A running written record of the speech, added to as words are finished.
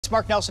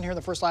Mark Nelson here in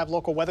the First Live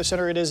Local Weather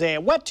Center. It is a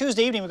wet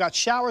Tuesday evening. We've got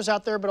showers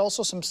out there, but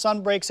also some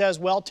sun breaks as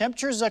well.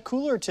 Temperatures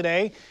cooler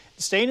today,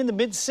 staying in the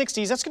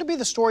mid-60s. That's going to be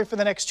the story for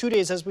the next 2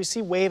 days as we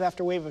see wave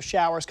after wave of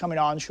showers coming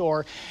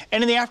onshore.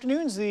 And in the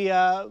afternoons,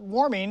 the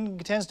warming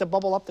tends to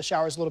bubble up the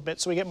showers a little bit,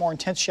 so we get more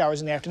intense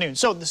showers in the afternoon.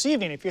 So this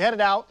evening, if you're headed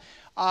out,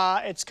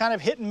 it's kind of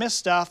hit and miss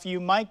stuff.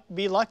 You might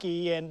be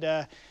lucky and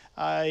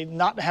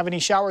not have any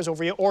showers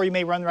over you, or you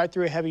may run right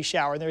through a heavy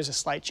shower. There's a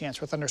slight chance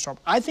for a thunderstorm.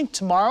 I think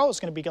tomorrow is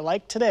going to be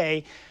like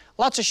today.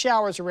 Lots of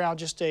showers around,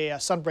 just a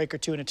sunbreak or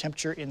two, and a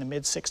temperature in the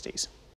mid-60s.